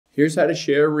Here's how to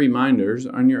share reminders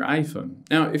on your iPhone.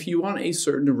 Now, if you want a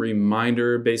certain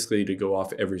reminder basically to go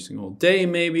off every single day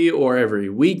maybe or every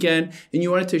weekend, and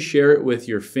you wanted to share it with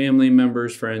your family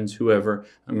members, friends, whoever,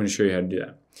 I'm going to show you how to do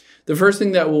that. The first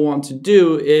thing that we'll want to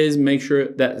do is make sure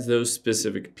that those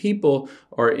specific people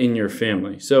are in your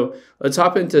family. So let's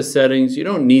hop into settings. You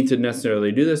don't need to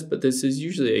necessarily do this, but this is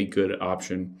usually a good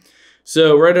option.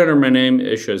 So right under my name,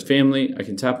 it shows family. I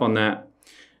can tap on that.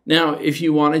 Now, if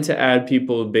you wanted to add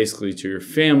people basically to your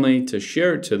family to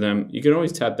share it to them, you can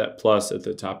always tap that plus at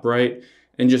the top right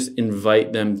and just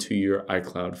invite them to your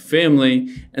iCloud family.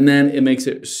 And then it makes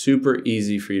it super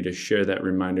easy for you to share that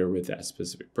reminder with that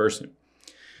specific person.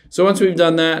 So once we've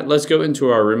done that, let's go into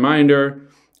our reminder.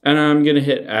 And I'm going to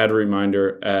hit add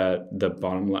reminder at the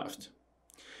bottom left.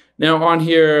 Now on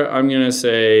here, I'm going to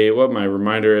say what my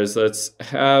reminder is. Let's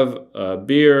have a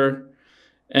beer.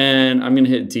 And I'm going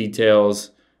to hit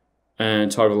details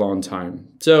and toggle on time.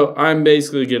 So I'm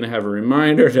basically going to have a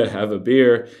reminder to have a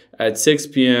beer at 6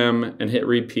 p.m. and hit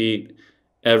repeat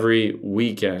every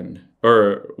weekend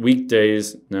or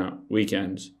weekdays, no,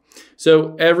 weekends.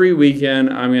 So every weekend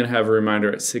I'm going to have a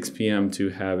reminder at 6 p.m. to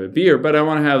have a beer, but I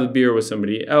want to have a beer with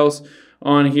somebody else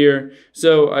on here.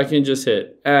 So I can just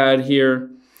hit add here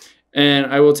and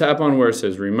I will tap on where it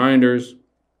says reminders,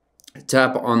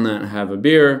 tap on that have a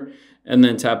beer, and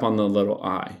then tap on the little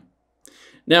I.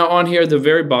 Now on here at the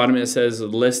very bottom it says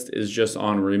list is just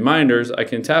on reminders. I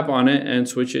can tap on it and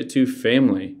switch it to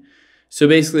family. So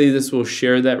basically this will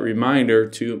share that reminder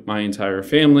to my entire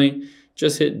family.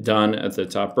 Just hit done at the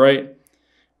top right.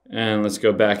 And let's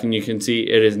go back and you can see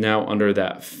it is now under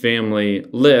that family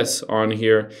list on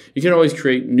here. You can always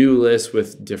create new lists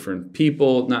with different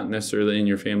people, not necessarily in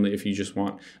your family if you just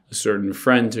want a certain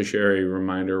friend to share a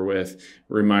reminder with.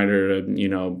 Reminder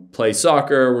to, play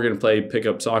soccer. We're going to pick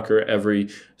up soccer every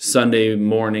Sunday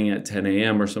morning at 10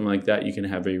 a.m. or something like that. You can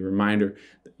have a reminder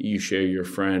that you share your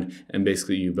friend and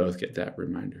basically you both get that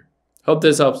reminder. Hope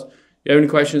this helps. If you have any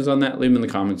questions on that, leave them in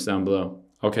the comments down below.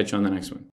 I'll catch you on the next one.